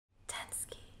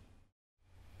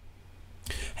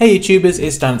Hey YouTubers,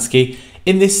 it's Dansky.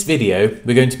 In this video,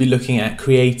 we're going to be looking at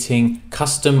creating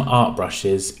custom art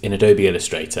brushes in Adobe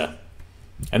Illustrator.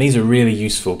 And these are really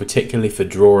useful, particularly for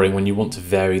drawing when you want to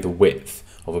vary the width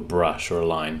of a brush or a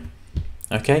line.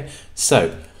 Okay,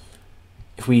 so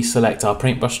if we select our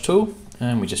paintbrush tool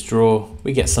and we just draw,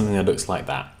 we get something that looks like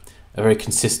that. A very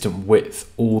consistent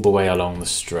width all the way along the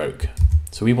stroke.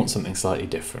 So we want something slightly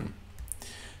different.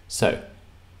 So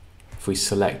if we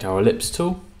select our ellipse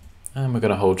tool, and we're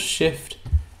going to hold shift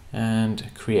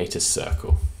and create a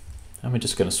circle. And we're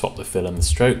just going to swap the fill and the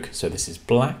stroke. So this is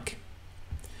black.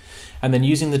 And then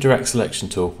using the direct selection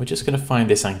tool, we're just going to find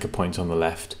this anchor point on the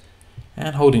left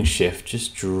and holding shift,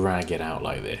 just drag it out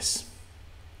like this.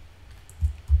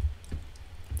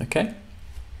 Okay.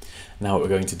 Now what we're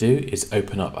going to do is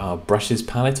open up our brushes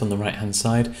palette on the right hand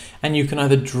side, and you can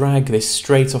either drag this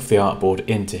straight off the artboard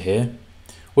into here,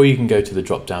 or you can go to the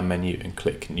drop down menu and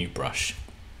click new brush.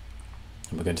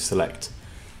 And we're going to select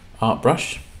art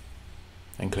brush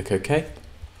and click OK.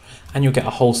 And you'll get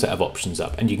a whole set of options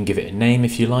up, and you can give it a name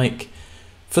if you like.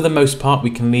 For the most part, we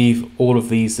can leave all of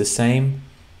these the same.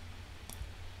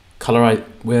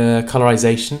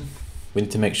 Colorization, we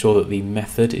need to make sure that the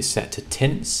method is set to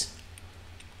tints.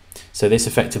 So this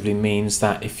effectively means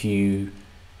that if you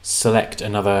select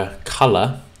another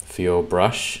color for your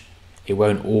brush, it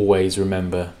won't always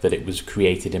remember that it was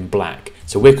created in black.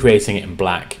 So we're creating it in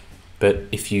black. But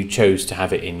if you chose to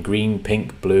have it in green,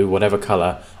 pink, blue, whatever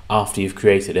color after you've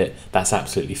created it, that's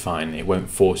absolutely fine. It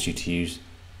won't force you to use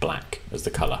black as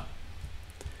the color.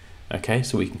 Okay,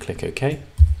 so we can click OK.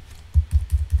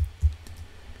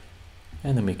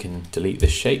 And then we can delete this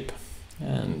shape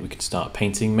and we can start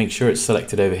painting. Make sure it's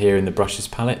selected over here in the brushes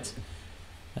palette.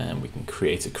 And we can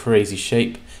create a crazy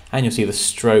shape. And you'll see the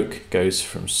stroke goes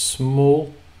from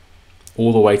small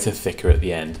all the way to thicker at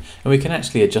the end. And we can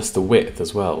actually adjust the width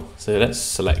as well. So let's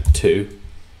select 2,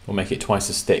 we'll make it twice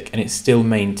as thick, and it still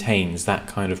maintains that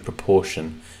kind of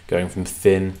proportion, going from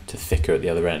thin to thicker at the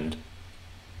other end.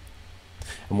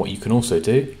 And what you can also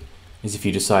do is, if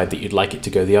you decide that you'd like it to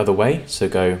go the other way, so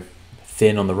go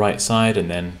thin on the right side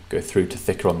and then go through to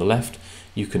thicker on the left,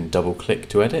 you can double click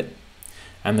to edit.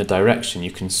 And the direction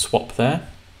you can swap there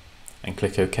and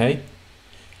click OK.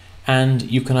 And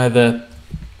you can either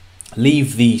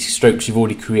leave the strokes you've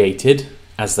already created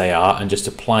as they are and just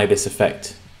apply this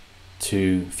effect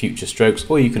to future strokes,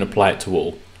 or you can apply it to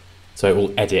all. So it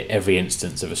will edit every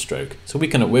instance of a stroke. So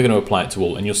we're going to apply it to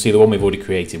all, and you'll see the one we've already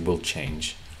created will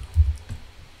change.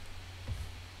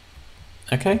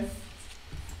 Okay?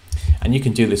 And you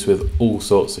can do this with all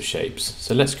sorts of shapes.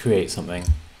 So let's create something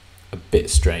a bit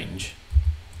strange.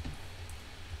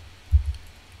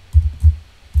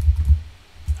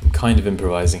 Kind of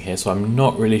improvising here, so I'm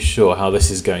not really sure how this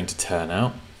is going to turn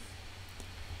out.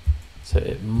 So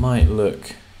it might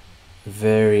look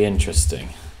very interesting.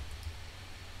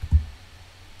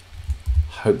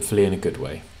 Hopefully in a good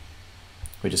way.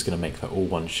 We're just going to make that all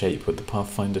one shape with the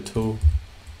Pathfinder tool.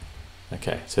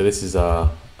 Okay, so this is our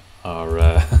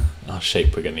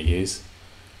shape we're going to use.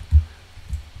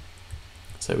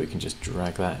 So we can just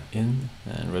drag that in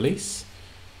and release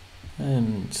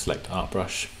and select art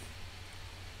brush.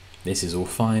 This is all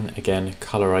fine. Again,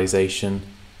 colorization,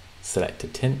 select the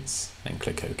tints and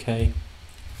click OK.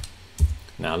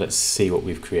 Now let's see what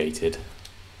we've created.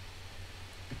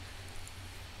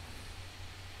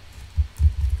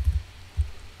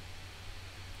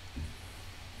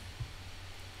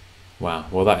 Wow,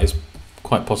 well that is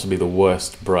quite possibly the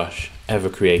worst brush ever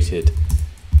created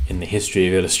in the history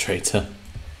of Illustrator.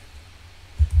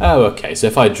 Oh, okay, so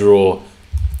if I draw,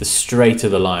 the straighter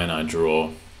the line I draw,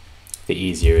 the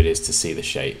easier it is to see the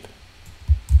shape.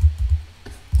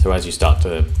 So as you start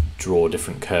to draw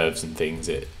different curves and things,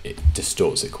 it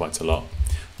distorts it quite a lot.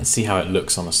 Let's see how it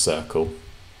looks on a circle.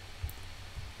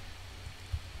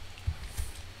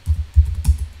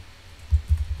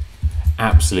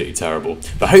 Absolutely terrible.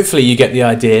 But hopefully you get the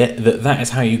idea that that is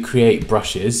how you create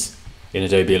brushes in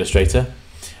Adobe Illustrator.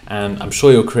 And I'm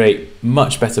sure you'll create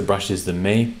much better brushes than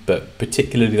me, but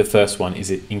particularly the first one is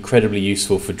incredibly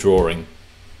useful for drawing.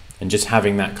 And just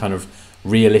having that kind of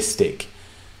realistic,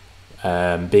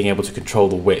 being able to control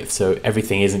the width so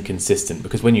everything isn't consistent.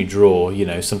 Because when you draw, you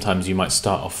know, sometimes you might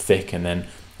start off thick and then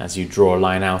as you draw a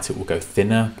line out, it will go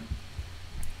thinner.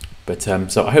 But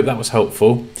so I hope that was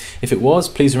helpful. If it was,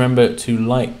 please remember to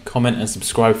like, comment and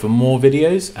subscribe for more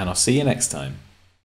videos, and I'll see you next time.